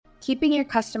Keeping your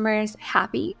customers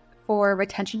happy for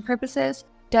retention purposes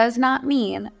does not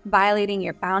mean violating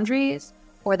your boundaries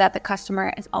or that the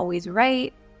customer is always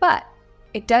right, but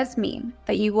it does mean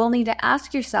that you will need to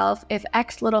ask yourself if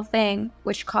X little thing,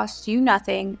 which costs you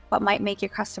nothing but might make your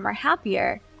customer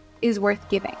happier, is worth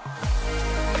giving.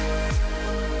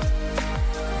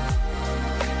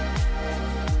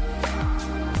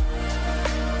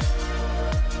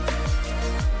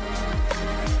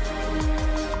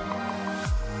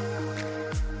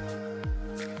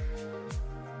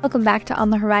 Welcome back to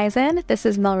On the Horizon. This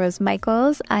is Melrose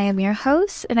Michaels. I am your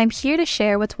host, and I'm here to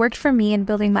share what's worked for me in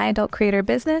building my adult creator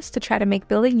business to try to make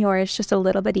building yours just a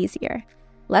little bit easier.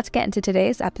 Let's get into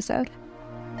today's episode.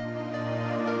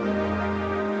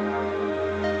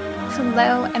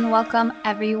 Hello and welcome,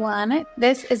 everyone.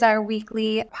 This is our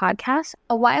weekly podcast.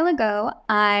 A while ago,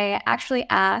 I actually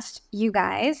asked you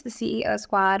guys, the CEO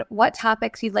squad, what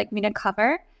topics you'd like me to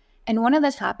cover. And one of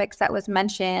the topics that was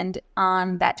mentioned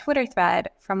on that Twitter thread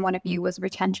from one of you was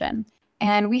retention.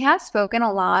 And we have spoken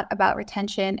a lot about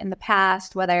retention in the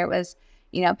past, whether it was,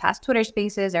 past Twitter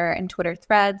spaces or in Twitter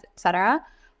threads, etc.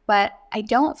 But I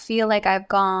don't feel like I've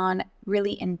gone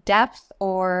really in depth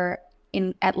or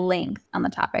at length on the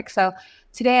topic. So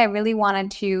today I really wanted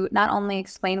to not only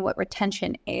explain what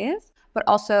retention is, but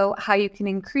also how you can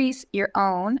increase your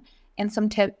own and some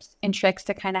tips and tricks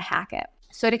to kind of hack it.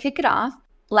 So to kick it off,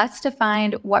 let's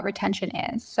define what retention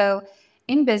is. So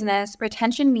in business,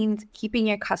 retention means keeping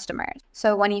your customers.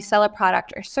 So when you sell a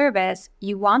product or service,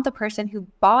 you want the person who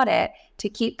bought it to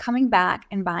keep coming back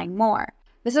and buying more.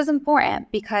 This is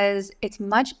important because it's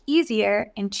much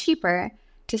easier and cheaper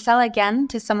to sell again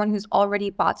to someone who's already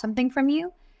bought something from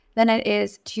you than it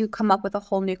is to come up with a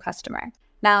whole new customer.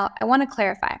 Now, I want to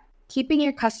clarify, keeping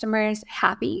your customers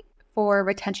happy for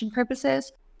retention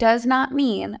purposes does not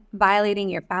mean violating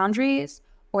your boundaries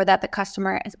or that the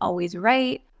customer is always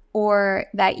right, or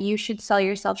that you should sell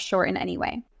yourself short in any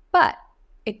way. But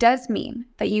it does mean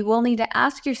that you will need to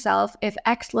ask yourself if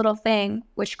X little thing,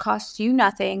 which costs you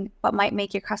nothing but might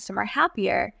make your customer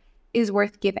happier, is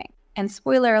worth giving. And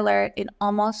spoiler alert, it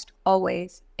almost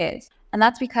always is. And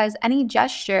that's because any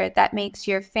gesture that makes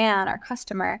your fan or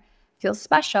customer feel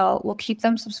special will keep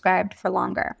them subscribed for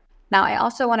longer. Now, I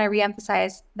also want to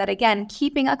reemphasize that, again,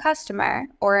 keeping a customer,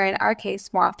 or in our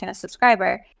case, more often a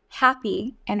subscriber,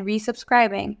 happy and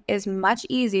resubscribing is much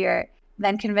easier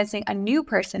than convincing a new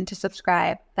person to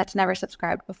subscribe that's never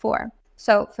subscribed before.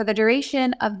 So for the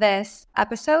duration of this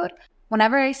episode,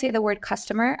 whenever I say the word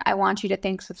customer, I want you to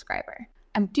think subscriber.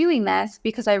 I'm doing this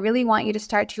because I really want you to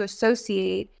start to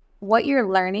associate what you're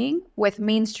learning with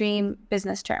mainstream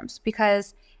business terms,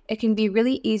 because it can be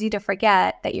really easy to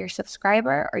forget that your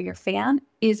subscriber or your fan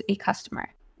is a customer,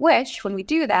 which when we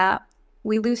do that,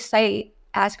 we lose sight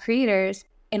as creators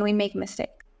and we make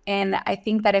mistakes. And I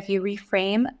think that if you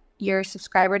reframe your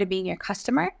subscriber to being your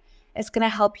customer, it's going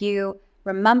to help you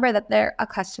remember that they're a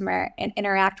customer and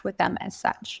interact with them as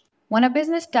such. When a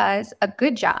business does a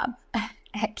good job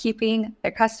at keeping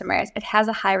their customers, it has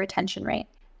a high retention rate.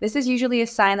 This is usually a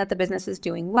sign that the business is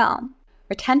doing well.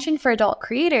 Retention for adult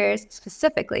creators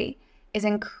specifically is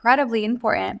incredibly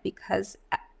important because,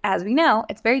 as we know,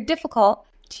 it's very difficult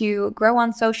to grow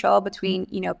on social between,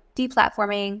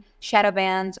 deplatforming, shadow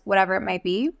bans, whatever it might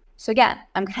be. So again,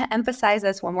 I'm going to emphasize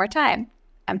this one more time.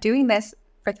 I'm doing this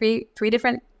for three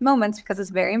different moments because it's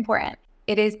very important.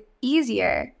 It is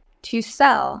easier to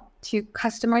sell to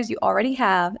customers you already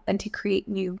have than to create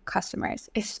new customers,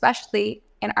 especially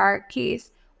in our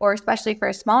case, or especially for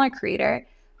a smaller creator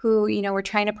who, we're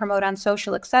trying to promote on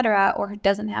social, etc., or who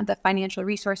doesn't have the financial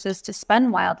resources to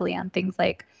spend wildly on things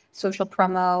like social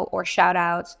promo or shout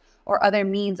outs or other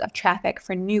means of traffic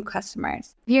for new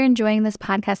customers. If you're enjoying this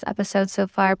podcast episode so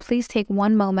far, please take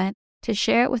one moment to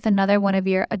share it with another one of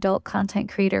your adult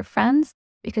content creator friends,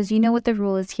 because you know what the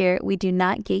rule is here. We do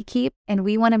not gatekeep, and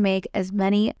we want to make as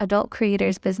many adult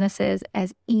creators' businesses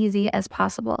as easy as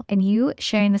possible. And you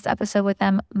sharing this episode with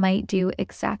them might do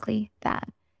exactly that.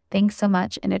 Thanks so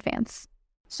much in advance.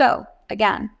 So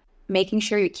again, making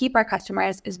sure you keep our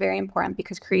customers is very important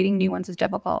because creating new ones is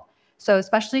difficult. So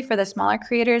especially for the smaller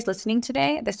creators listening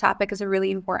today, this topic is a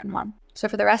really important one. So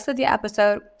for the rest of the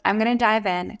episode, I'm going to dive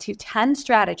in to 10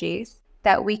 strategies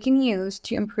that we can use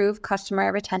to improve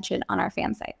customer retention on our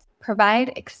fan sites.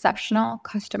 Provide exceptional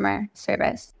customer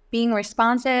service. Being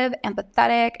responsive,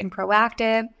 empathetic, and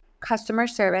proactive customer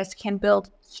service can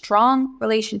build strong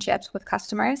relationships with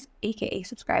customers, aka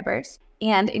subscribers,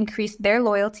 and increase their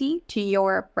loyalty to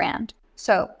your brand.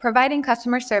 So providing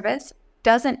customer service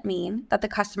doesn't mean that the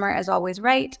customer is always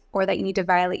right or that you need to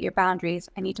violate your boundaries.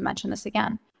 I need to mention this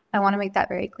again. I want to make that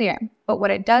very clear. But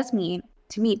what it does mean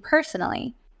to me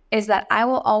personally, is that I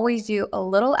will always do a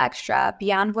little extra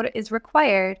beyond what is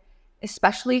required,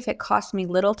 especially if it costs me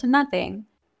little to nothing,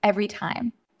 every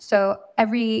time. So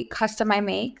every custom I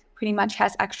make pretty much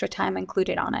has extra time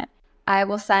included on it. I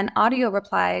will send audio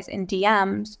replies in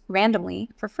DMs randomly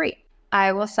for free.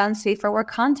 I will send safe for work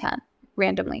content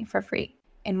randomly for free.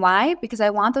 And why? Because I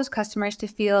want those customers to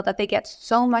feel that they get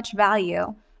so much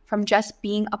value from just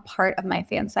being a part of my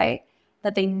fan site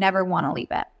that they never want to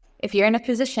leave it. If you're in a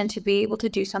position to be able to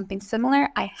do something similar,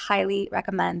 I highly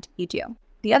recommend you do.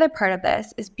 The other part of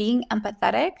this is being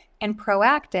empathetic and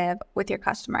proactive with your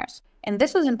customers. And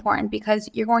this is important because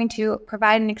you're going to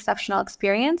provide an exceptional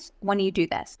experience when you do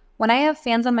this. When I have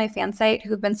fans on my fan site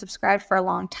who've been subscribed for a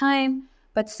long time,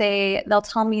 but say they'll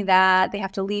tell me that they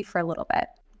have to leave for a little bit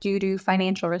due to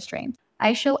financial restraints,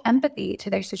 I show empathy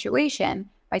to their situation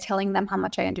by telling them how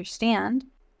much I understand.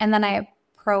 And then I am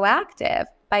proactive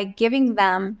by giving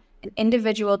them an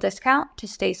individual discount to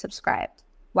stay subscribed.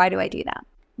 Why do I do that?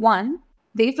 One,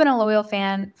 they've been a loyal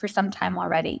fan for some time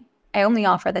already. I only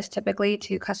offer this typically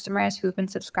to customers who've been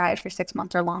subscribed for 6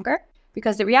 months or longer,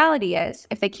 because the reality is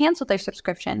if they cancel their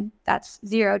subscription, that's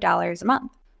 $0 a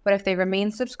month. But if they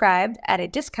remain subscribed at a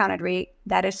discounted rate,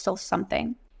 that is still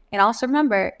something. And also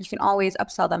remember, you can always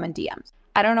upsell them in DMs.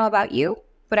 I don't know about you,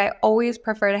 but I always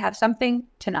prefer to have something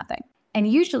to nothing. And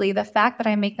usually the fact that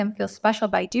I make them feel special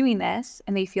by doing this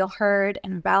and they feel heard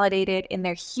and validated in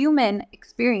their human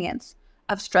experience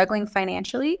of struggling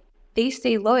financially, they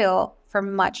stay loyal for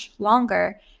much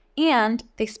longer and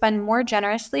they spend more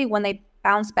generously when they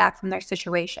bounce back from their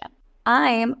situation.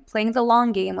 I'm playing the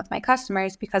long game with my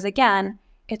customers because, again,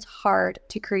 it's hard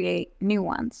to create new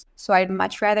ones. So I'd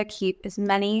much rather keep as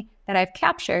many that I've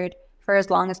captured for as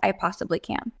long as I possibly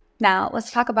can. Now,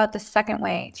 let's talk about the second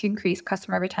way to increase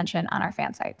customer retention on our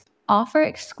fan sites. Offer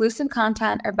exclusive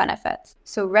content or benefits.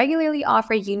 So regularly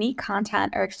offer unique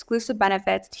content or exclusive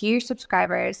benefits to your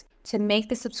subscribers to make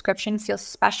the subscription feel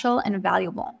special and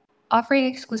valuable. Offering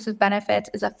exclusive benefits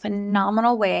is a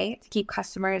phenomenal way to keep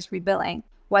customers rebilling.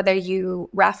 Whether you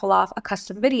raffle off a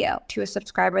custom video to a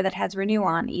subscriber that has renew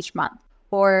on each month,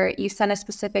 or you send a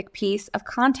specific piece of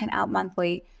content out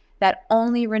monthly that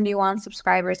only renew on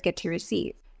subscribers get to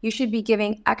receive. You should be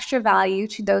giving extra value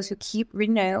to those who keep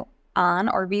renew on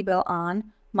or rebill on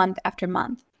month after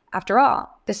month. After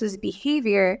all, this is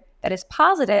behavior that is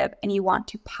positive and you want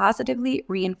to positively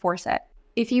reinforce it.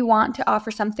 If you want to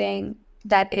offer something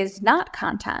that is not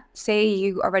content, say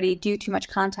you already do too much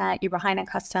content, you're behind on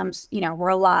customs, we're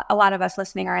a lot of us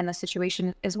listening are in this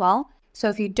situation as well. So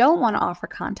if you don't want to offer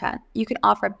content, you can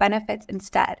offer benefits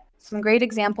instead. Some great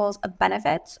examples of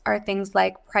benefits are things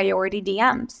like priority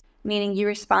DMs, meaning you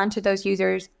respond to those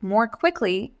users more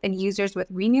quickly than users with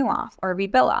renew off or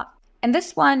rebill off. And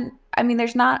this one,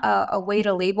 there's not a way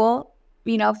to label,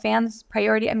 fans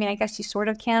priority. I guess you sort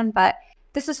of can, but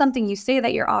this is something you say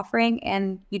that you're offering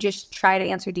and you just try to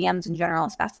answer DMs in general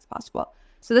as fast as possible.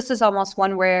 So this is almost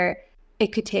one where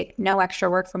it could take no extra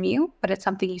work from you, but it's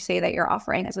something you say that you're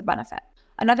offering as a benefit.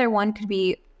 Another one could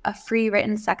be a free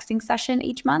written sexting session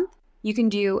each month. You can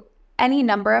do any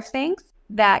number of things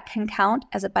that can count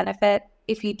as a benefit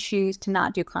if you choose to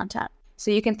not do content. So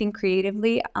you can think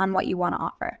creatively on what you want to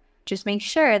offer. Just make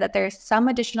sure that there's some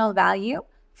additional value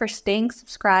for staying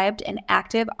subscribed and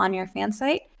active on your fan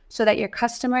site so that your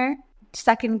customer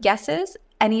second guesses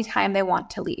anytime they want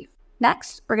to leave.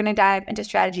 Next, we're going to dive into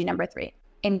strategy number 3.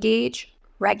 Engage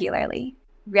regularly.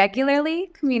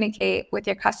 Regularly communicate with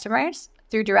your customers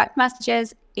through direct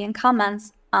messages and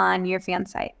comments on your fan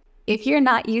site. If you're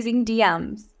not using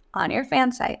DMs on your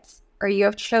fan sites, or you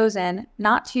have chosen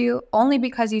not to only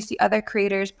because you see other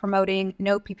creators promoting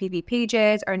no PPV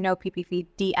pages or no PPV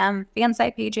DM fan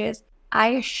site pages, I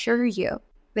assure you,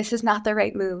 this is not the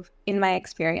right move in my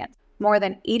experience. More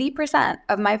than 80%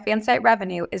 of my fan site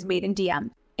revenue is made in DM,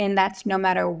 and that's no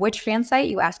matter which fan site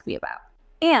you ask me about.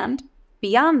 And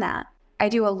beyond that, I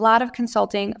do a lot of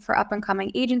consulting for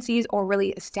up-and-coming agencies or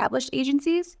really established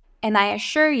agencies, and I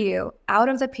assure you, out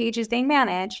of the pages they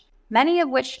manage, many of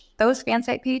which those fan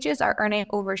site pages are earning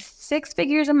over 6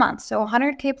 figures a month, so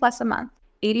 100K plus a month.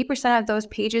 80% of those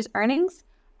pages' earnings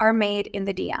are made in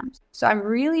the DMs. So I'm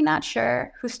really not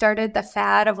sure who started the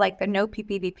fad of the no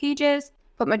PPV pages,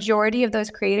 but majority of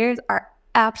those creators are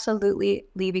absolutely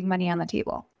leaving money on the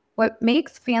table. What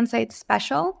makes fan sites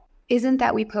special isn't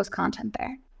that we post content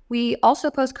there. We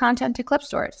also post content to clip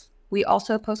stores. We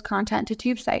also post content to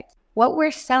tube sites. What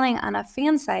we're selling on a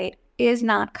fan site is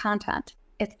not content.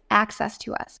 It's access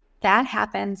to us. That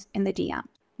happens in the DM.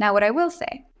 Now, what I will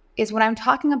say is when I'm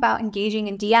talking about engaging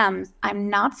in DMs, I'm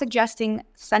not suggesting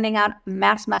sending out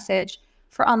mass message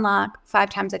for unlock 5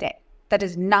 times a day. That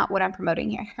is not what I'm promoting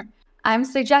here. I'm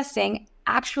suggesting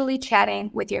actually chatting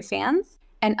with your fans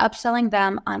and upselling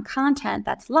them on content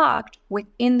that's locked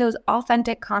within those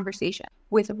authentic conversations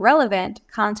with relevant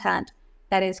content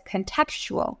that is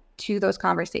contextual to those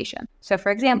conversations. So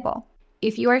for example,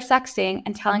 if you are sexting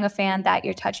and telling a fan that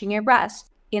you're touching your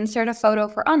breast, insert a photo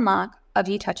for unlock of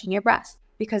you touching your breast,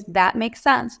 because that makes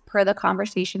sense per the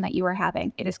conversation that you are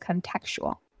having. It is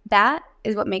contextual. That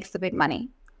is what makes the big money,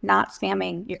 not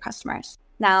spamming your customers.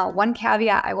 Now, one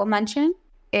caveat I will mention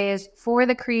is for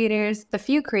the creators, the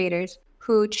few creators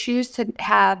who choose to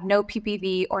have no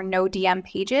PPV or no DM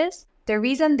pages, the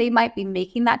reason they might be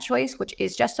making that choice, which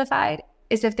is justified,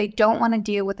 is if they don't want to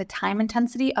deal with the time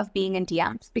intensity of being in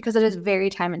DMs, because it is very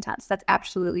time intense. That's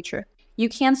absolutely true. You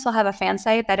can still have a fan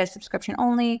site that is subscription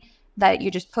only, that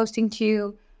you're just posting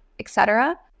to,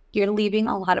 etc. You're leaving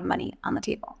a lot of money on the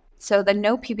table. So the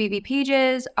no PPV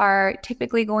pages are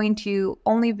typically going to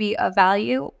only be of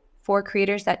value for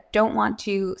creators that don't want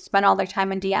to spend all their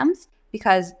time in DMs,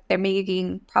 because they're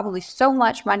making probably so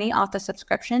much money off the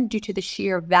subscription due to the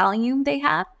sheer volume they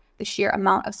have, the sheer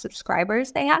amount of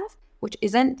subscribers they have, which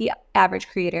isn't the average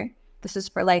creator. This is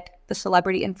for like the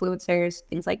celebrity influencers,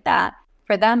 things like that.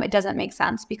 For them, it doesn't make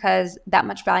sense because that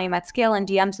much volume at scale in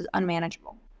DMs is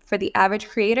unmanageable. For the average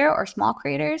creator or small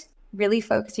creators, really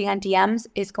focusing on DMs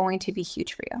is going to be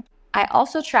huge for you. I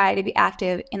also try to be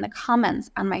active in the comments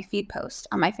on my feed post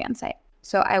on my fan site.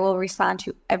 So I will respond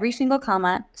to every single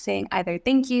comment saying either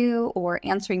thank you or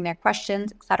answering their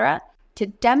questions, etc., to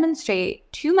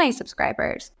demonstrate to my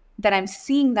subscribers that I'm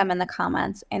seeing them in the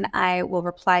comments and I will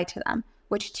reply to them,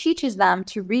 which teaches them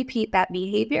to repeat that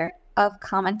behavior of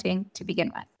commenting to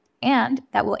begin with. And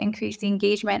that will increase the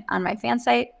engagement on my fan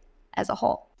site as a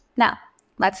whole. Now,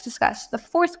 let's discuss the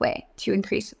fourth way to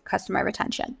increase customer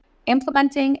retention: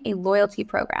 implementing a loyalty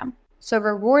program. So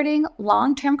rewarding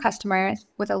long-term customers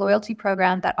with a loyalty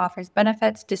program that offers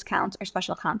benefits, discounts, or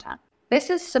special content.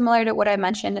 This is similar to what I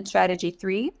mentioned in strategy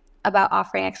 3 about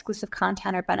offering exclusive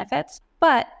content or benefits,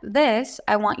 but this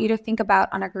I want you to think about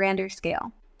on a grander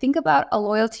scale. Think about a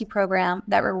loyalty program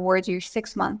that rewards your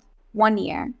 6-month, 1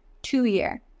 year, 2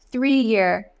 year, 3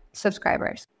 year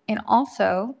subscribers, and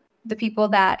also the people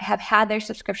that have had their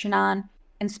subscription on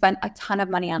and spent a ton of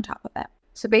money on top of it.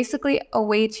 So basically a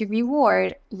way to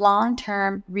reward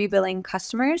long-term rebilling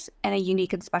customers in a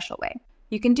unique and special way.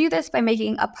 You can do this by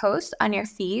making a post on your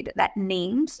feed that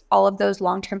names all of those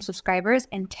long-term subscribers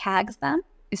and tags them,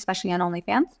 especially on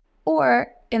OnlyFans,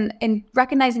 or in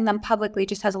recognizing them publicly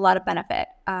just has a lot of benefit.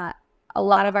 A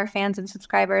lot of our fans and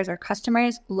subscribers or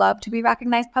customers love to be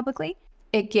recognized publicly.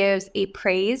 It gives a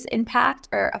praise impact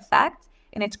or effect,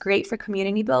 and it's great for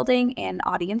community building and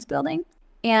audience building.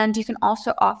 And you can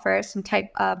also offer some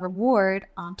type of reward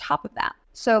on top of that.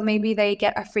 So maybe they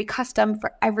get a free custom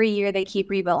for every year they keep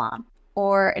rebill on,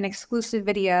 or an exclusive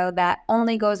video that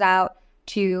only goes out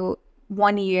to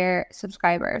 1 year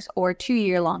subscribers or 2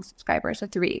 year long subscribers or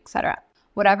 3, etc.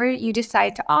 Whatever you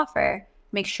decide to offer,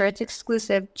 make sure it's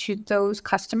exclusive to those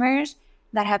customers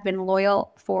that have been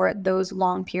loyal for those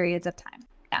long periods of time.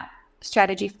 Now,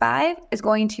 strategy 5 is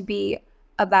going to be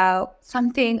about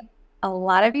something a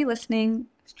lot of you listening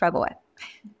struggle with.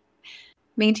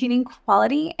 Maintaining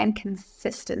quality and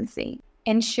consistency.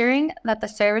 Ensuring that the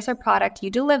service or product you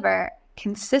deliver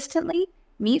consistently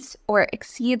meets or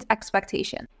exceeds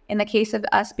expectation. In the case of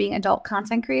us being adult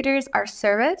content creators, our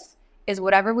service is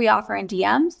whatever we offer in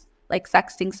DMs, like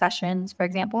sexting sessions, for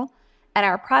example, and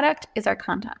our product is our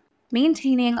content.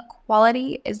 Maintaining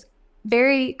quality is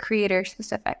very creator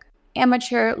specific.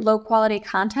 Amateur, low quality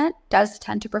content does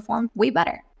tend to perform way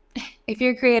better. If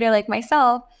you're a creator like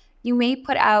myself, you may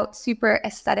put out super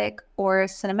aesthetic or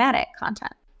cinematic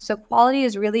content. So quality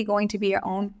is really going to be your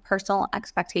own personal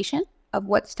expectation of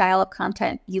what style of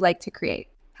content you like to create.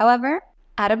 However,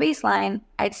 at a baseline,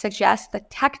 I'd suggest the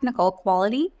technical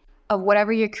quality of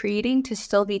whatever you're creating to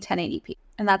still be 1080p.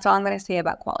 And that's all I'm going to say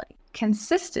about quality.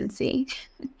 Consistency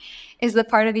is the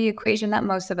part of the equation that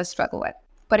most of us struggle with.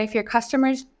 But if your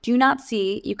customers do not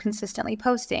see you consistently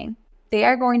posting, they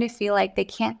are going to feel like they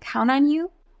can't count on you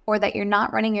or that you're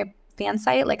not running your fan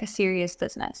site like a serious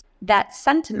business. That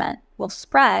sentiment will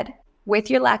spread with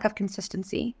your lack of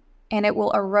consistency, and it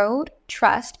will erode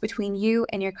trust between you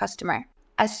and your customer.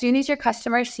 As soon as your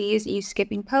customer sees you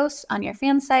skipping posts on your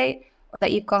fan site or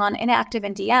that you've gone inactive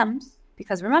in DMs,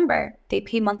 because remember, they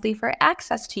pay monthly for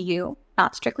access to you,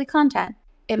 not strictly content,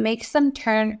 it makes them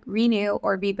turn renew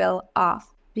or rebill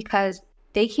off because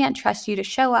they can't trust you to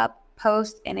show up,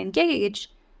 post, and engage,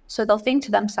 so they'll think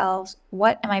to themselves,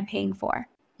 what am I paying for?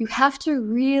 You have to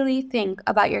really think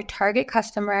about your target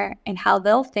customer and how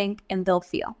they'll think and they'll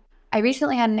feel. I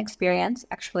recently had an experience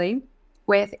actually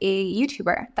with a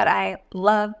YouTuber that I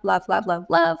love, love, love, love,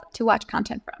 love to watch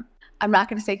content from. I'm not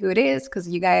going to say who it is because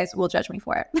you guys will judge me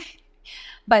for it.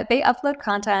 But they upload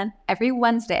content every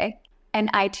Wednesday, and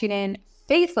I tune in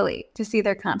faithfully to see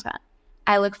their content.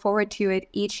 I look forward to it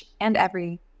each and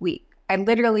every week. I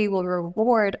literally will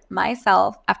reward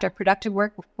myself after a productive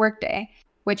workday,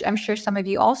 which I'm sure some of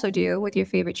you also do with your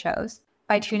favorite shows,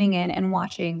 by tuning in and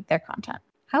watching their content.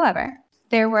 However,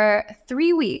 there were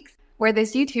 3 weeks where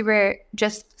this YouTuber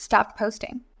just stopped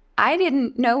posting. I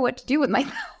didn't know what to do with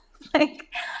myself.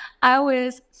 I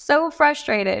was so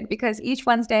frustrated because each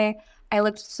Wednesday I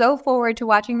looked so forward to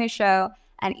watching this show,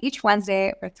 and each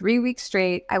Wednesday for 3 weeks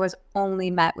straight, I was only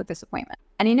met with disappointment.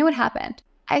 And you know what happened?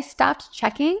 I stopped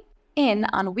checking in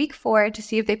on week 4 to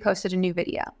see if they posted a new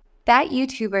video. That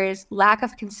YouTuber's lack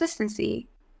of consistency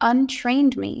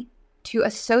untrained me to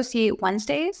associate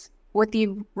Wednesdays with the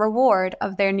reward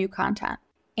of their new content.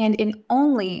 And in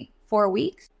only 4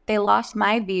 weeks, they lost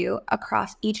my view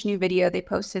across each new video they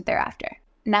posted thereafter.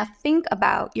 Now think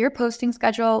about your posting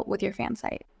schedule with your fan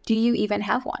site. Do you even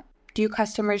have one? Do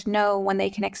customers know when they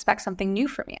can expect something new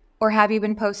from you? Or have you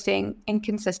been posting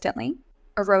inconsistently,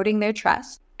 eroding their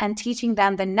trust, and teaching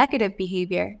them the negative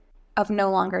behavior of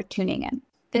no longer tuning in?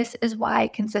 This is why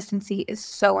consistency is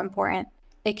so important.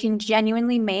 It can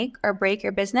genuinely make or break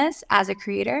your business as a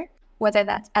creator, whether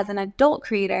that's as an adult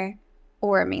creator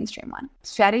or a mainstream one.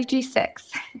 Strategy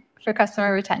 6 for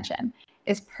customer retention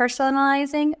is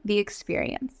personalizing the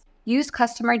experience. Use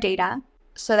customer data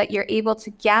so that you're able to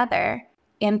gather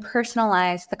and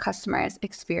personalize the customer's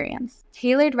experience.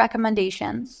 Tailored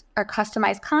recommendations or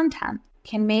customized content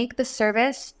can make the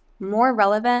service more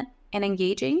relevant and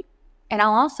engaging. And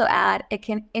I'll also add, it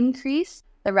can increase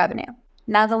the revenue.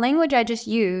 Now, the language I just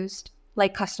used,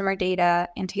 like customer data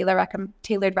and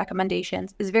tailored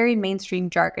recommendations, is very mainstream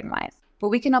jargon-wise, but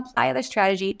we can apply this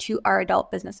strategy to our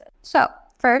adult businesses. So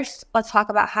first, let's talk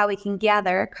about how we can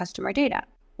gather customer data.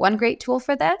 One great tool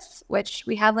for this, which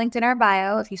we have linked in our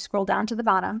bio if you scroll down to the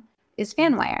bottom, is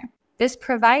FanWire. This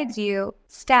provides you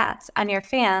stats on your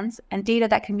fans and data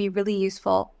that can be really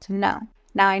useful to know.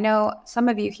 Now, I know some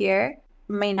of you here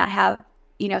may not have,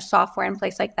 software in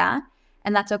place like that,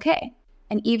 and that's okay.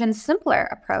 An even simpler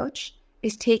approach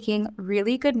is taking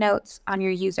really good notes on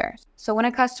your users. So when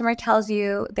a customer tells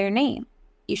you their name,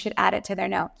 you should add it to their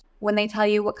notes. When they tell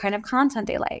you what kind of content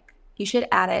they like, you should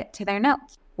add it to their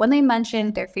notes. When they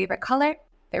mention their favorite color,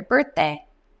 their birthday,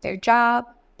 their job,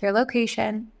 their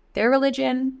location, their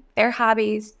religion, their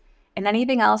hobbies, and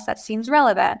anything else that seems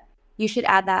relevant, you should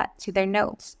add that to their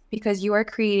notes because you are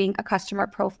creating a customer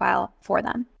profile for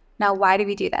them. Now, why do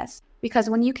we do this? Because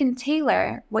when you can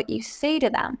tailor what you say to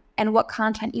them and what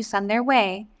content you send their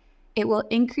way, it will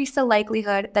increase the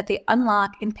likelihood that they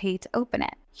unlock and pay to open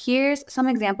it. Here's some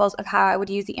examples of how I would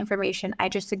use the information I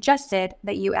just suggested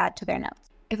that you add to their notes.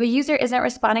 If a user isn't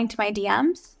responding to my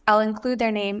DMs, I'll include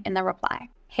their name in the reply.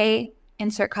 Hey,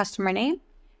 insert customer name.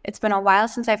 It's been a while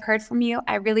since I've heard from you.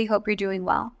 I really hope you're doing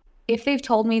well. If they've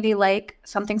told me they like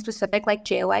something specific like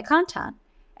JOI content,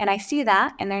 and I see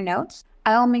that in their notes,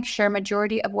 I'll make sure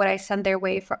majority of what I send their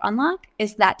way for unlock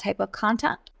is that type of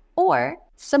content. Or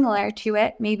similar to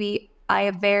it, maybe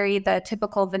I vary the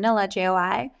typical vanilla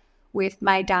JOI with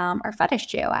my Dom or fetish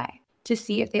JOI to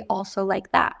see if they also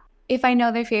like that. If I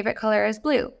know their favorite color is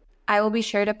blue, I will be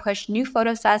sure to push new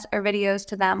photo sets or videos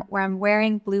to them where I'm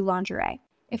wearing blue lingerie.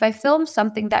 If I film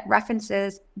something that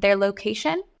references their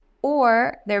location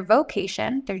or their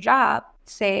vocation, their job,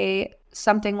 say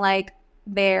something like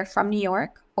they're from New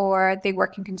York or they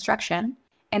work in construction,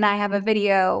 and I have a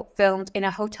video filmed in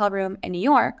a hotel room in New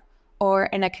York or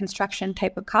in a construction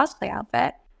type of cosplay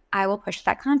outfit, I will push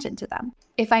that content to them.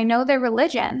 If I know their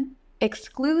religion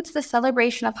excludes the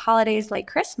celebration of holidays like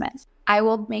Christmas, I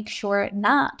will make sure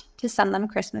not to send them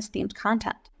Christmas-themed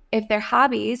content. If their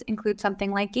hobbies include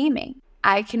something like gaming,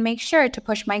 I can make sure to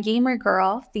push my gamer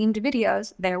girl themed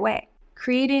videos their way.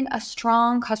 Creating a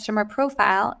strong customer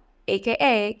profile,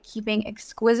 aka keeping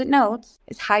exquisite notes,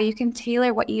 is how you can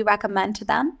tailor what you recommend to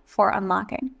them for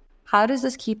unlocking. How does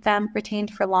this keep them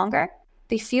retained for longer?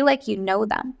 They feel like you know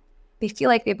them. They feel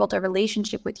like they built a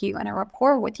relationship with you and a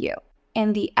rapport with you.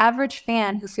 And the average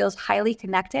fan who feels highly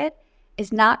connected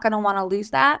is not going to want to lose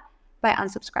that by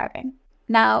unsubscribing.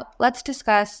 Now, let's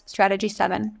discuss strategy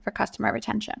 7 for customer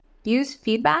retention. Use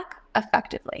feedback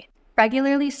effectively.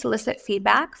 Regularly solicit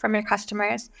feedback from your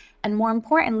customers, and more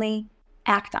importantly,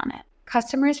 act on it.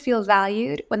 Customers feel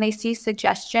valued when they see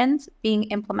suggestions being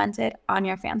implemented on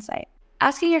your fan site.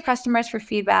 Asking your customers for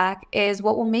feedback is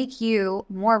what will make you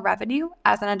more revenue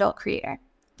as an adult creator.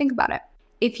 Think about it.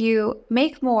 If you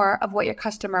make more of what your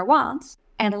customer wants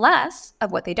and less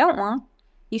of what they don't want,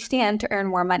 you stand to earn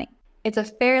more money. It's a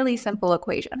fairly simple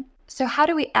equation. So how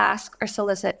do we ask or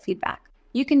solicit feedback?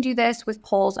 You can do this with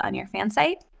polls on your fan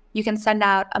site. You can send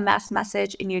out a mass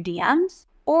message in your DMs,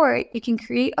 or you can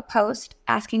create a post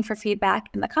asking for feedback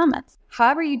in the comments.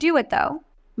 However you do it though,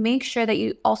 make sure that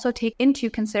you also take into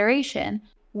consideration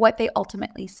what they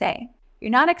ultimately say.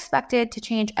 You're not expected to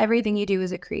change everything you do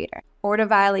as a creator or to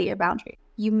violate your boundary.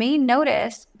 You may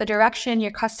notice the direction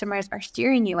your customers are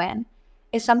steering you in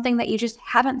is something that you just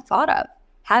haven't thought of,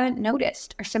 haven't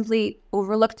noticed, or simply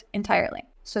overlooked entirely.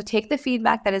 So take the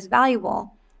feedback that is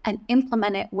valuable and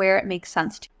implement it where it makes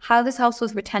sense to. How this helps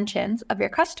with retentions of your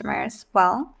customers?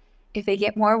 Well, if they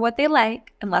get more of what they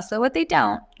like and less of what they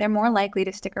don't, they're more likely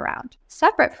to stick around.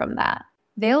 Separate from that,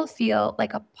 they'll feel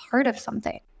like a part of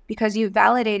something because you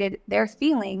validated their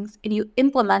feelings and you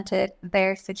implemented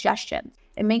their suggestions.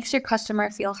 It makes your customer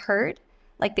feel heard,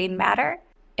 like they matter.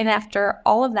 And after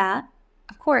all of that,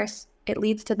 of course, it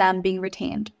leads to them being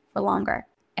retained for longer.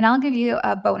 And I'll give you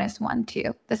a bonus one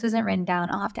too. This isn't written down.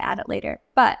 I'll have to add it later.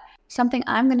 But something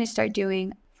I'm going to start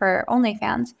doing for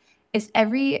OnlyFans is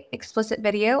every explicit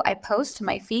video I post to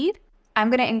my feed, I'm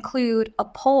going to include a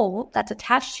poll that's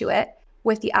attached to it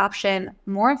with the option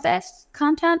more of this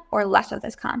content or less of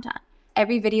this content.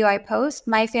 Every video I post,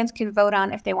 my fans can vote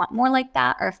on if they want more like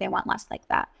that or if they want less like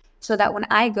that. So that when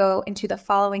I go into the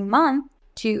following month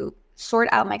to sort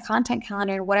out my content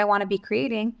calendar and what I want to be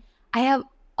creating, I have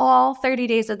all 30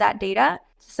 days of that data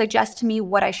to suggest to me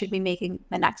what I should be making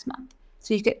the next month.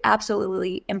 So you could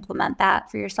absolutely implement that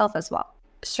for yourself as well.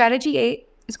 Strategy 8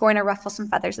 is going to ruffle some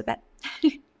feathers a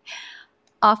bit.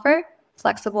 Offer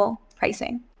flexible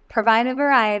pricing. Provide a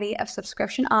variety of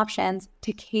subscription options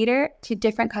to cater to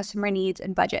different customer needs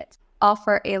and budgets.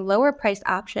 Offer a lower priced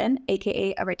option,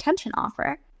 aka a retention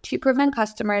offer, to prevent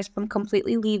customers from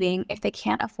completely leaving if they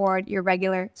can't afford your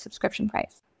regular subscription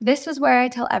price. This is where I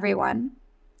tell everyone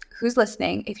who's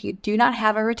listening, if you do not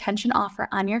have a retention offer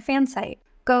on your fan site,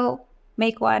 go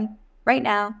make one right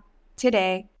now,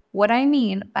 today. What I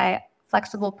mean by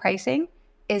flexible pricing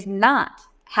is not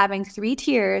having 3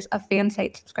 tiers of fan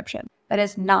site subscription. That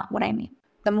is not what I mean.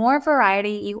 The more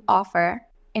variety you offer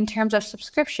in terms of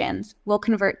subscriptions will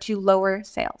convert to lower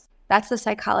sales. That's the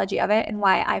psychology of it and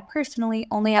why I personally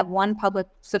only have one public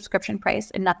subscription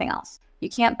price and nothing else. You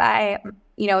can't buy,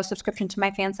 a subscription to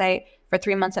my fan site for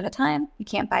 3 months at a time. You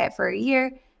can't buy it for a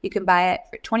year. You can buy it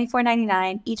for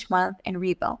 $24.99 each month and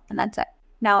rebill, and that's it.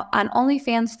 Now, on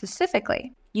OnlyFans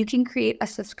specifically, you can create a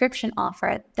subscription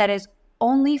offer that is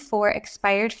only for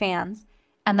expired fans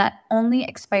and that only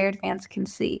expired fans can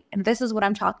see. And this is what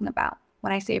I'm talking about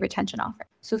when I say retention offer.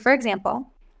 So for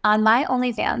example, on my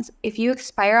OnlyFans, if you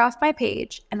expire off my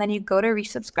page and then you go to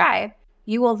resubscribe,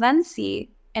 you will then see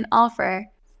an offer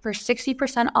for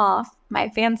 60% off my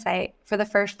fan site for the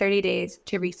first 30 days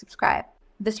to resubscribe.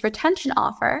 This retention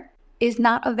offer is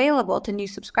not available to new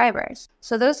subscribers.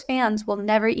 So those fans will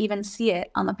never even see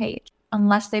it on the page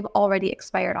unless they've already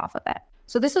expired off of it.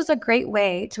 So this is a great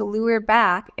way to lure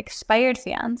back expired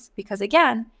fans because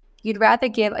again, you'd rather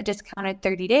give a discounted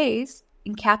 30 days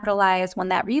and capitalize when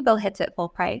that rebill hits at full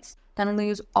price than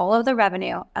lose all of the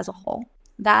revenue as a whole.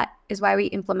 That is why we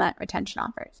implement retention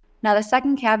offers. Now, the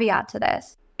second caveat to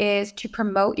this is to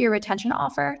promote your retention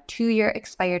offer to your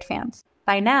expired fans.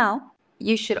 By now,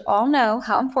 you should all know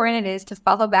how important it is to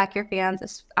follow back your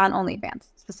fans on OnlyFans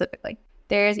specifically.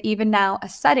 There is even now a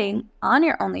setting on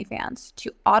your OnlyFans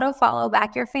to auto-follow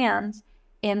back your fans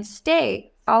and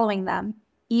stay following them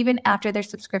even after their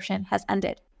subscription has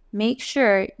ended. Make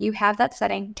sure you have that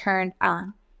setting turned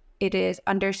on. It is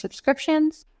under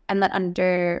subscriptions and then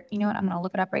under, I'm going to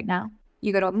look it up right now.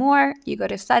 You go to more, you go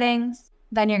to settings,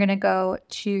 then you're going to go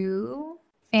to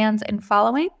fans and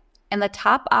following. And the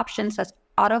top option says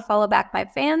auto follow back my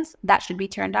fans. That should be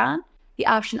turned on. The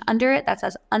option under it that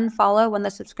says unfollow when the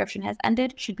subscription has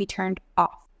ended should be turned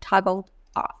off, toggled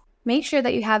off. Make sure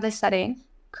that you have this setting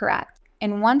correct.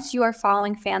 And once you are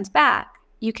following fans back,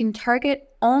 you can target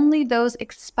only those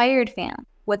expired fans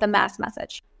with a mass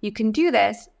message. You can do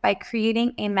this by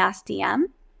creating a mass DM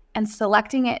and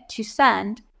selecting it to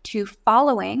send to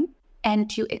following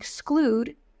and to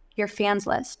exclude your fans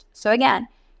list. So again,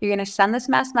 you're going to send this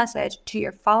mass message to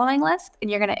your following list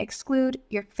and you're going to exclude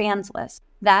your fans list.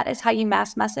 That is how you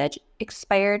mass message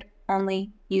expired only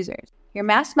users. Your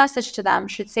mass message to them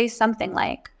should say something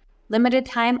like, limited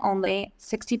time only,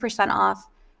 60% off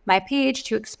my page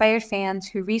to expired fans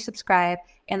who resubscribe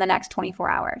in the next 24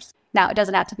 hours. Now, it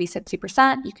doesn't have to be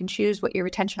 60%. You can choose what your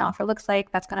retention offer looks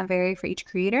like. That's going to vary for each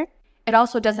creator. It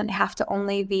also doesn't have to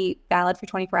only be valid for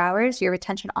 24 hours. Your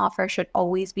retention offer should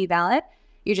always be valid.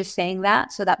 You're just saying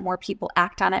that so that more people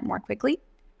act on it more quickly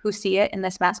who see it in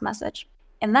this mass message.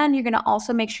 And then you're going to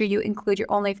also make sure you include your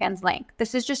OnlyFans link.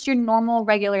 This is just your normal,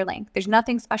 regular link. There's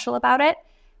nothing special about it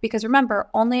because remember,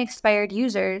 only expired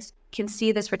users can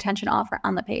see this retention offer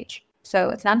on the page. So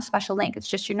it's not a special link. It's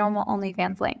just your normal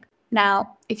OnlyFans link.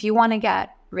 Now, if you want to get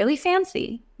really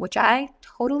fancy, which I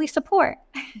totally support,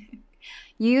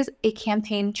 use a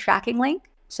campaign tracking link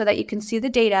so that you can see the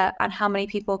data on how many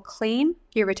people claim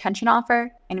your retention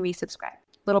offer and resubscribe.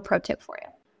 Little pro tip for you.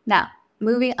 Now,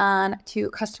 moving on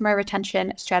to customer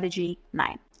retention strategy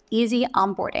 9, easy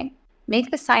onboarding.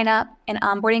 Make the sign up and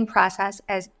onboarding process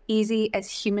as easy as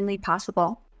humanly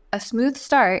possible. A smooth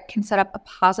start can set up a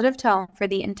positive tone for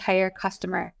the entire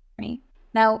customer journey.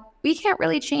 Now, we can't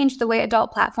really change the way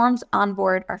adult platforms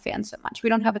onboard our fans so much. We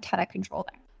don't have a ton of control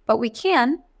there, but we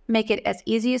can make it as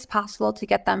easy as possible to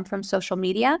get them from social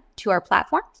media to our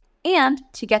platforms and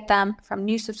to get them from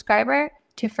new subscriber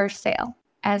to first sale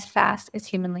as fast as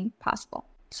humanly possible.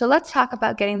 So let's talk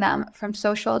about getting them from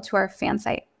social to our fan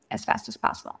site as fast as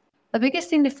possible. The biggest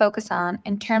thing to focus on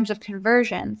in terms of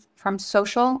conversions from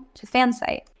social to fan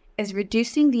site is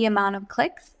reducing the amount of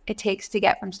clicks it takes to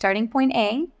get from starting point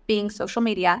A, being social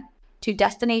media, to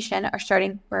destination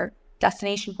or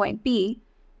destination point B,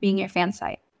 being your fan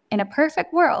site. In a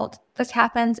perfect world, this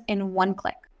happens in one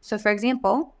click. So for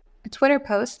example, a Twitter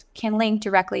post can link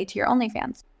directly to your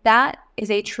OnlyFans. That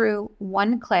is a true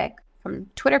one click from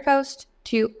Twitter post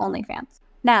to OnlyFans.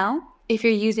 Now, if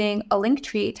you're using a link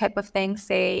tree type of thing,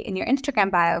 say in your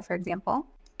Instagram bio, for example,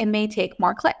 it may take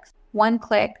more clicks. One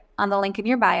click on the link in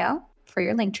your bio for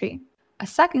your link tree. A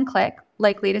second click,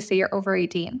 likely to say you're over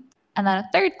 18. And then a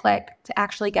third click to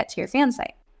actually get to your fan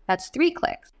site. That's 3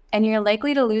 clicks. And you're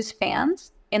likely to lose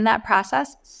fans in that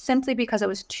process simply because it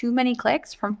was too many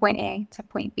clicks from point A to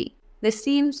point B. This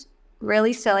seems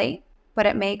really silly, but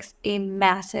it makes a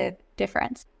massive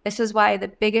difference. This is why the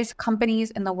biggest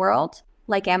companies in the world,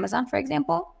 like Amazon, for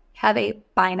example, have a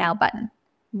buy now button.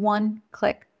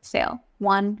 1-click sale,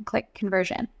 1-click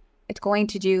conversion. It's going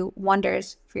to do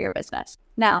wonders for your business.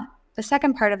 Now, the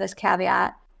second part of this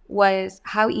caveat was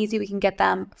how easy we can get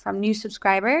them from new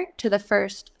subscriber to the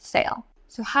first sale.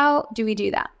 So how do we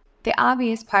do that? The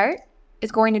obvious part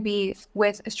is going to be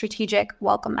with a strategic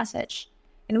welcome message.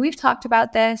 And we've talked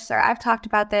about this, or I've talked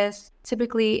about this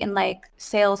typically in like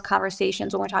sales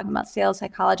conversations when we're talking about sales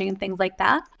psychology and things like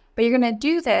that. But you're going to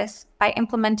do this by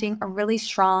implementing a really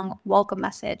strong welcome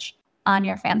message on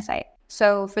your fan site.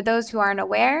 So for those who aren't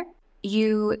aware,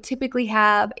 you typically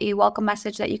have a welcome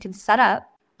message that you can set up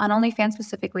on OnlyFans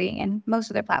specifically and most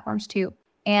of their platforms too.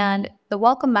 And the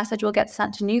welcome message will get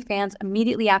sent to new fans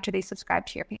immediately after they subscribe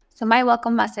to your page. So my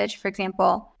welcome message, for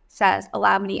example, says,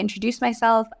 allow me to introduce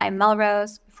myself. I'm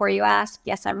Melrose. Before you ask,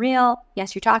 yes, I'm real.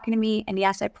 Yes, you're talking to me. And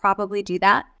yes, I probably do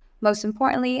that. Most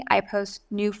importantly, I post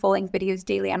new full-length videos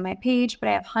daily on my page, but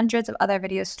I have hundreds of other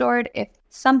videos stored if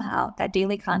somehow that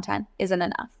daily content isn't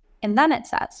enough. And then it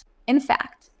says, in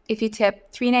fact, if you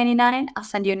tip $3.99, I'll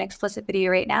send you an explicit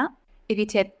video right now. If you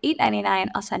tip $8.99,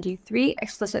 I'll send you 3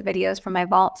 explicit videos from my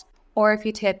vault. Or if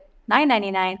you tip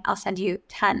 $9.99, I'll send you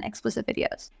 10 explicit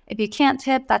videos. If you can't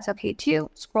tip, that's okay too.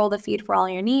 Scroll the feed for all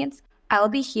your needs. I will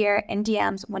be here in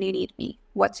DMs when you need me.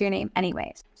 What's your name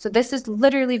anyways? So this is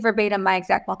literally verbatim my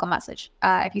exact welcome message.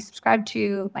 If you subscribe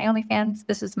to my OnlyFans,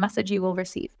 this is the message you will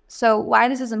receive. So why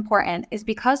this is important is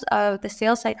because of the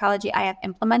sales psychology I have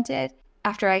implemented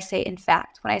after I say in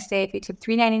fact. When I say if you tip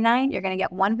 $3.99, you're going to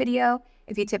get 1 video.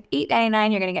 If you tip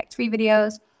 $8.99, you're going to get 3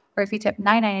 videos. Or if you tip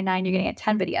 $9.99, you're going to get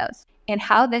 10 videos. And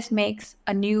how this makes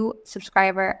a new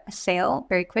subscriber a sale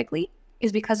very quickly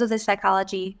is because of the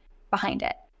psychology behind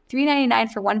it.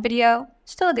 $3.99 for 1 video,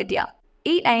 still a good deal.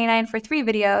 $8.99 for 3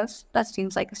 videos, that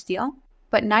seems like a steal.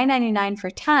 But $9.99 for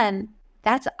 10,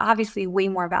 that's obviously way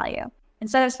more value.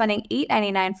 Instead of spending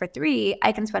 $8.99 for 3,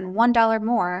 I can spend $1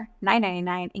 more,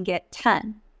 $9.99, and get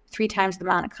 10, 3 times the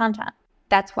amount of content.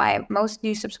 That's why most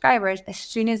new subscribers, as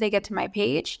soon as they get to my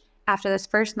page, after this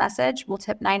first message, will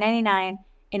tip $9.99,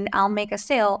 and I'll make a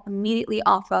sale immediately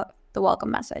off of the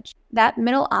welcome message. That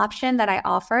middle option that I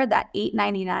offer, that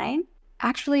 $8.99,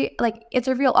 actually, like, it's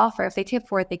a real offer. If they tip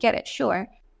for it, they get it, sure.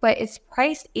 But it's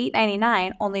priced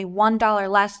 $8.99, only $1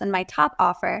 less than my top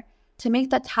offer, to make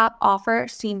the top offer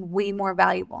seem way more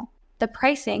valuable. The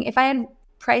pricing, if I had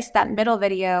priced that middle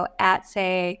video at,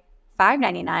 say,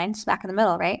 $5.99, smack in the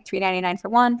middle, right? $3.99 for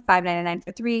 1, $5.99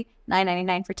 for 3,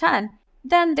 $9.99 for 10,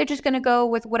 then they're just going to go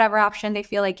with whatever option they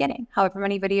feel like getting, however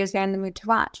many videos they're in the mood to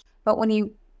watch. But when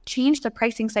you change the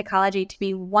pricing psychology to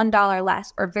be $1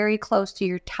 less or very close to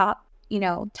your top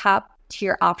to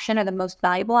your option or the most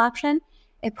valuable option,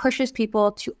 it pushes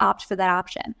people to opt for that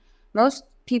option. Most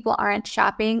people aren't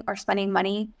shopping or spending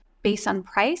money based on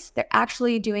price. They're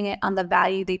actually doing it on the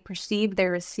value they perceive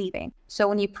they're receiving. So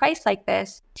when you price like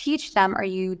this, teach them or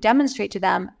you demonstrate to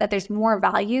them that there's more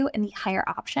value in the higher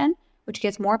option, which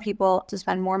gets more people to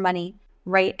spend more money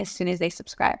right as soon as they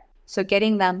subscribe. So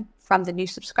getting them from the new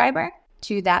subscriber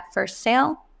to that first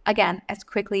sale, again, as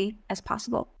quickly as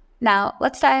possible. Now,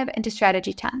 let's dive into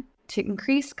strategy 10 to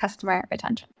increase customer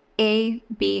retention.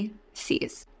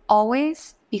 ABCs.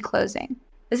 Always be closing.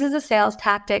 This is a sales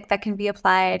tactic that can be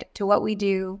applied to what we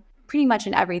do pretty much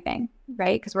in everything,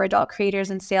 right? Because we're adult creators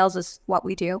and sales is what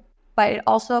we do. But it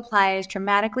also applies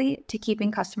dramatically to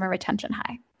keeping customer retention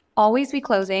high. Always be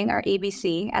closing, or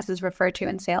ABC, as is referred to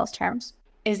in sales terms,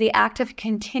 is the act of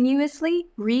continuously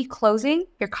reclosing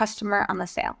your customer on the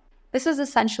sale. This is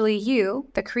essentially you,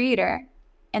 the creator,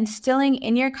 instilling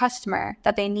in your customer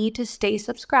that they need to stay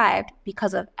subscribed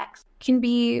because of X. Can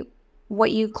be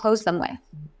what you close them with,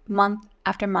 month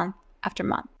after month after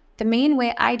month. The main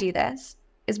way I do this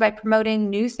is by promoting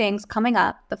new things coming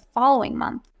up the following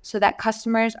month so that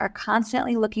customers are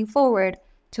constantly looking forward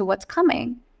to what's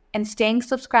coming and staying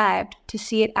subscribed to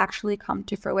see it actually come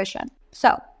to fruition.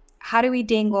 So, how do we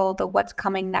dangle the what's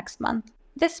coming next month,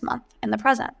 this month, in the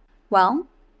present? Well,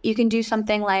 you can do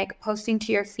something like posting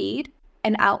to your feed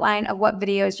an outline of what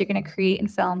videos you're going to create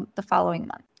and film the following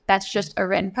month. That's just a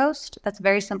written post. That's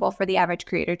very simple for the average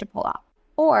creator to pull off.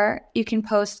 Or you can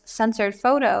post censored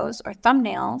photos or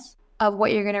thumbnails of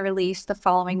what you're going to release the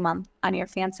following month on your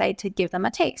fan site to give them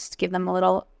a taste, give them a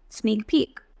little sneak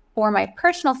peek. Or my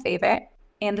personal favorite,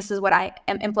 and this is what I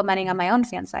am implementing on my own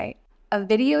fan site, a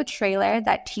video trailer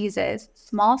that teases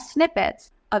small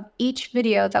snippets of each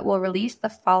video that will release the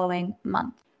following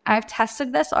month. I've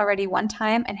tested this already one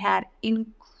time and had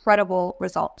incredible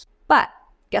results. But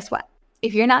guess what?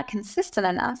 If you're not consistent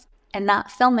enough and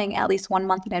not filming at least 1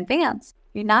 month in advance,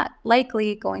 you're not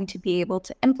likely going to be able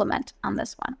to implement on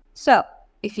this one. So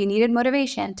if you needed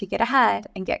motivation to get ahead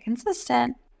and get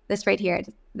consistent, this right here,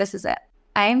 this is it.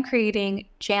 I am creating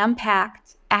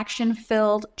jam-packed,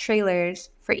 action-filled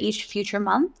trailers for each future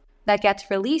month that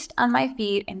gets released on my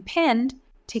feed and pinned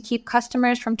to keep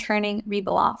customers from turning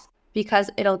Rebel off, because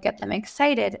it'll get them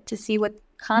excited to see what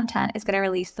content is going to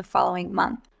release the following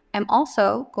month. I'm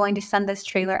also going to send this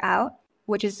trailer out,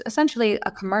 which is essentially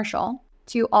a commercial,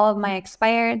 to all of my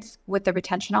expireds with the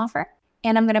retention offer,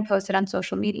 and I'm going to post it on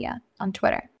social media, on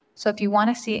Twitter. So if you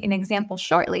want to see an example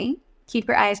shortly, keep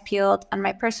your eyes peeled on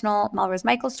my personal Melrose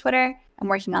Michaels Twitter. I'm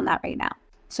working on that right now.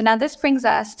 So now this brings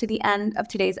us to the end of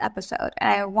today's episode,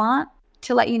 and I want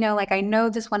to let you know, I know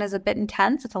this one is a bit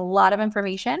intense. It's a lot of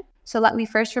information. So let me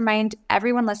first remind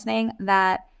everyone listening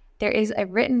that there is a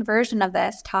written version of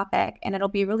this topic, and it'll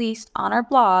be released on our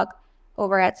blog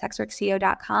over at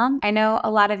sexworkceo.com. I know a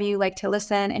lot of you like to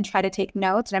listen and try to take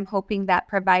notes, and I'm hoping that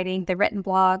providing the written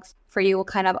blogs for you will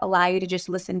kind of allow you to just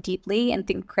listen deeply and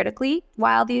think critically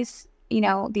while these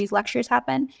lectures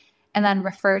happen, and then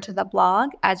refer to the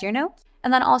blog as your notes.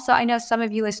 And then also, I know some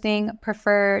of you listening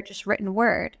prefer just written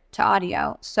word to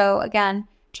audio. So again,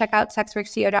 check out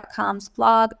sexworkceo.com's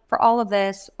blog for all of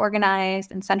this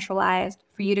organized and centralized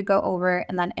for you to go over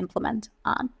and then implement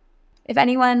on. If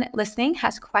anyone listening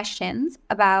has questions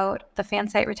about the fan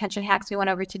site retention hacks we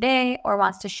went over today, or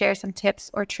wants to share some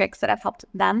tips or tricks that have helped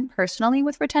them personally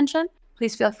with retention,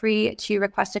 please feel free to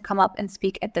request to come up and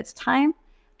speak at this time.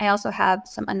 I also have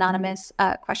some anonymous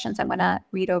questions I'm going to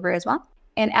read over as well.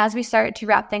 And as we start to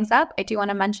wrap things up, I do want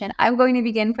to mention I'm going to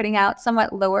begin putting out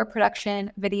somewhat lower production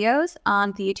videos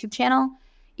on the YouTube channel,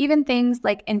 even things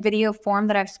like in video form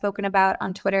that I've spoken about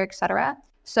on Twitter, etc.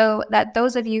 So that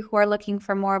those of you who are looking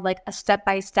for more of a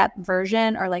step-by-step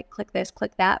version, or click this,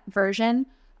 click that version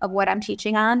of what I'm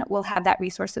teaching on, will have that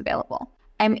resource available.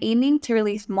 I'm aiming to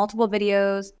release multiple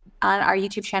videos on our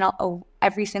YouTube channel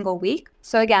every single week.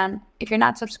 So again, if you're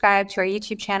not subscribed to our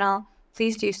YouTube channel,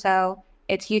 please do so.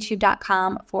 It's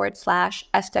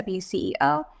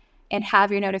youtube.com/SWCEO, and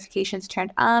have your notifications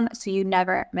turned on so you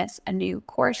never miss a new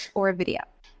course or video.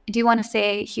 I do want to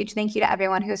say a huge thank you to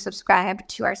everyone who has subscribed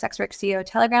to our Sexwork CEO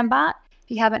Telegram bot.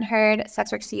 If you haven't heard,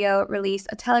 Sexwork CEO released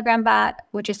a Telegram bot,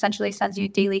 which essentially sends you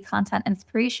daily content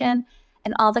inspiration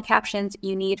and all the captions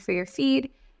you need for your feed,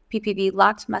 PPV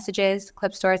locked messages,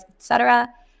 clip stores, etc.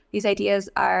 These ideas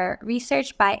are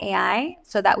researched by AI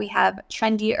so that we have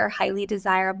trendy or highly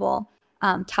desirable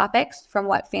topics from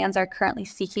what fans are currently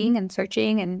seeking and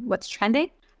searching and what's trending.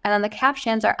 And then the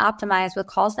captions are optimized with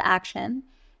calls to action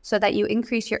so that you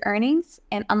increase your earnings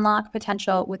and unlock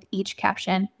potential with each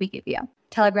caption we give you.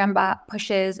 Telegram bot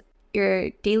pushes your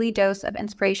daily dose of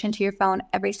inspiration to your phone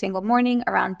every single morning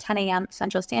around 10 a.m.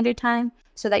 Central Standard Time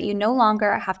so that you no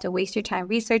longer have to waste your time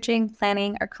researching,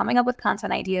 planning, or coming up with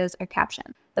content ideas or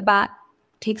captions. The bot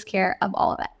takes care of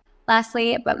all of it.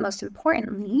 Lastly, but most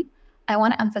importantly, I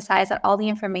want to emphasize that all the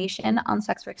information on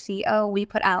Sex Work CEO we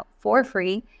put out for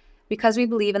free because we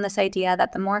believe in this idea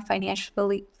that the more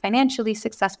financially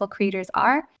successful creators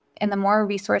are and the more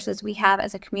resources we have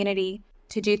as a community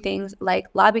to do things like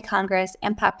lobby Congress,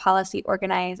 impact policy,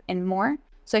 organize, and more.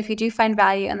 So if you do find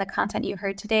value in the content you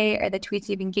heard today or the tweets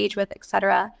you've engaged with,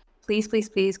 etc., please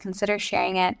consider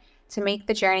sharing it to make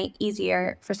the journey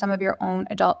easier for some of your own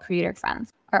adult creator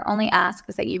friends. Our only ask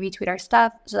is that you retweet our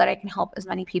stuff so that I can help as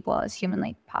many people as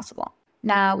humanly possible.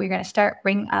 Now we're going to start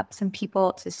bringing up some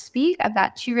people to speak. I've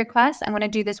got 2 requests. I'm going to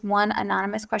do this one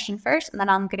anonymous question first, and then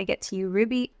I'm going to get to you,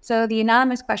 Ruby. So the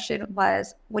anonymous question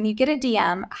was, when you get a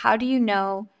DM, how do you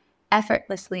know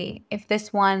effortlessly if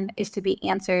this one is to be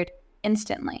answered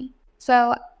instantly?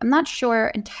 So I'm not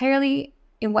sure entirely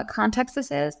in what context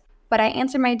this is, but I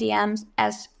answer my DMs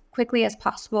as quickly as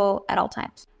possible at all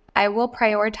times. I will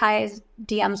prioritize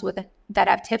DMs that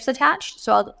have tips attached.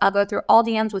 So I'll go through all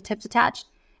DMs with tips attached,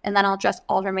 and then I'll address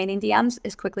all remaining DMs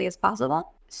as quickly as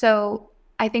possible. So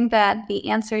I think that the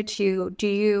answer to do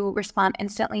you respond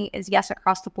instantly is yes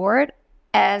across the board,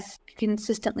 as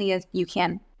consistently as you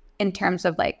can in terms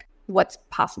of like what's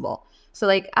possible. So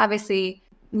like obviously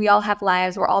we all have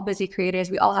lives, we're all busy creators,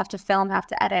 we all have to film, have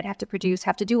to edit, have to produce,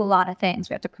 have to do a lot of things.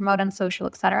 We have to promote on social,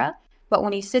 etc. But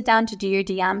when you sit down to do your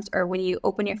DMs or when you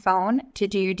open your phone to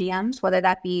do your DMs, whether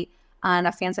that be on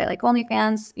a fan site like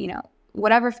OnlyFans,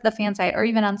 whatever the fan site, or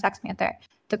even on Sex Panther,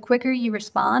 the quicker you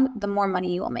respond, the more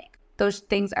money you will make. Those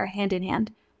things are hand in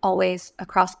hand, always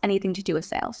across anything to do with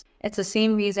sales. It's the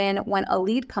same reason when a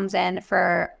lead comes in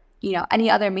for, any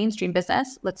other mainstream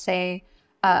business, let's say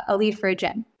a lead for a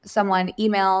gym. Someone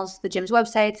emails the gym's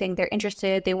website saying they're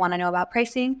interested, they want to know about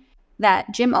pricing.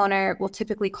 That gym owner will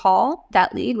typically call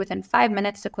that lead within 5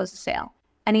 minutes to close the sale.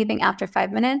 Anything after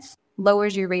 5 minutes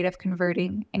lowers your rate of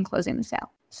converting and closing the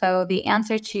sale. So the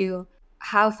answer to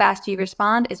how fast you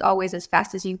respond is always as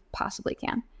fast as you possibly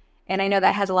can. And I know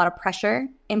that has a lot of pressure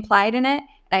implied in it.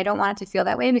 And I don't want it to feel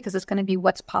that way because it's going to be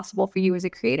what's possible for you as a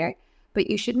creator. But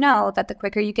you should know that the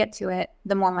quicker you get to it,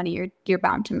 the more money you're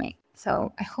bound to make.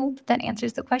 So I hope that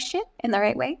answers the question in the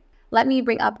right way. Let me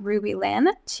bring up Ruby Lynn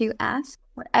to ask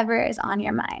whatever is on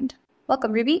your mind.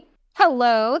 Welcome, Ruby.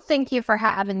 Hello. Thank you for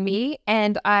having me.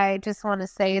 And I just want to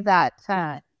say that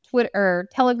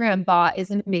Telegram bot is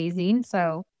amazing.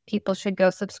 So people should go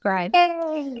subscribe.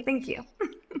 Yay! Thank you.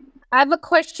 I have a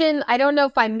question. I don't know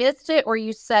if I missed it or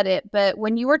you said it, but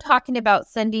when you were talking about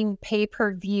sending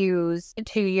pay-per-views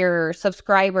to your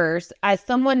subscribers, as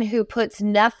someone who puts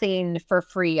nothing for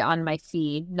free on my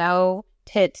feed, no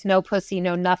tits, no pussy,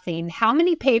 no nothing, how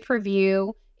many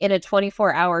pay-per-view in a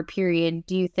 24-hour period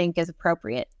do you think is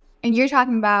appropriate? And you're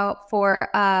talking about for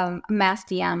mass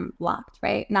DM blocked,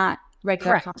 right? Not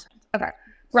regular content. Okay.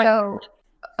 Right.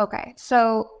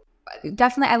 So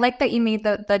definitely, I like that you made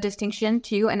the distinction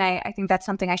too. And I think that's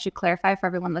something I should clarify for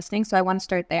everyone listening. So I want to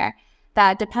start there.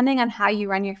 That depending on how you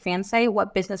run your fan site,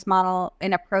 what business model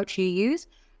and approach you use,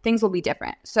 things will be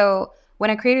different. So when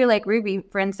a creator like Ruby,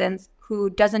 for instance, who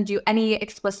doesn't do any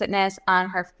explicitness on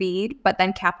her feed, but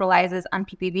then capitalizes on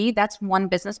PPV, that's one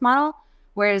business model.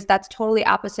 Whereas that's totally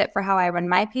opposite for how I run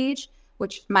my page,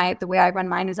 which the way I run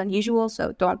mine is unusual.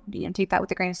 So don't take that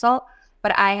with a grain of salt.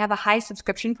 But I have a high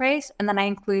subscription price, and then I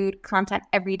include content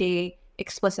every day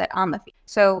explicit on the feed.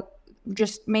 So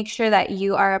just make sure that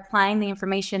you are applying the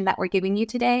information that we're giving you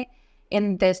today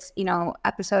in this,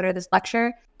 episode or this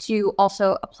lecture to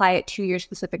also apply it to your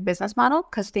specific business model,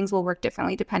 because things will work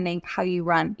differently depending how you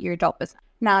run your adult business.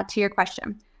 Now, to your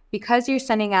question, because you're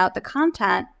sending out the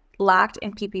content locked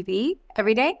in PPV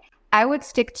every day, I would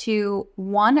stick to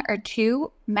 1 or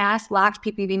 2 mass locked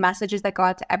PPV messages that go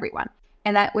out to everyone.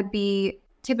 And that would be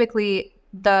typically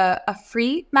a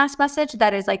free mass message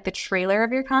that is like the trailer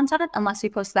of your content, unless you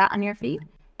post that on your feed.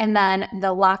 And then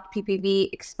the locked PPV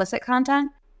explicit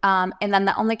content. And then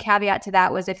the only caveat to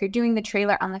that was if you're doing the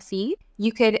trailer on the feed,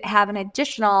 you could have an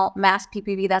additional mass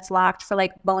PPV that's locked for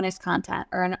like bonus content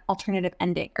or an alternative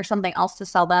ending or something else to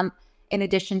sell them in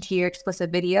addition to your explicit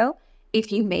video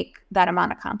if you make that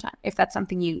amount of content, if that's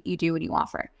something you do and you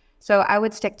offer. So I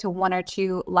would stick to 1 or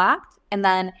 2 locked, and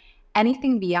then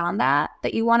anything beyond that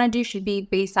you want to do should be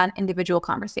based on individual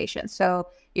conversations. So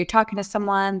you're talking to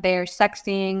someone, they're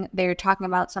sexting, they're talking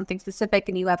about something specific,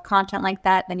 and you have content like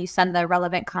that, then you send the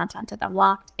relevant content to them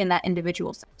locked in that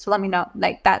individual. So let me know,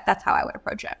 like that's how I would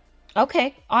approach it.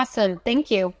 Okay, awesome.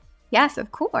 Thank you. Yes,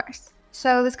 of course.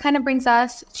 So this kind of brings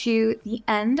us to the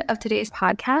end of today's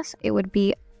podcast. It would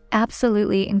be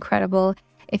absolutely incredible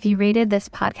if you rated this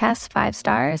podcast 5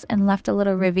 stars and left a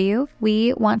little review.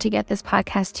 We want to get this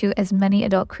podcast to as many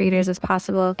adult creators as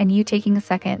possible, and you taking a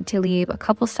second to leave a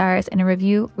couple stars and a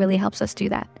review really helps us do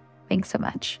that. Thanks so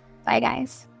much. Bye,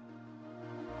 guys.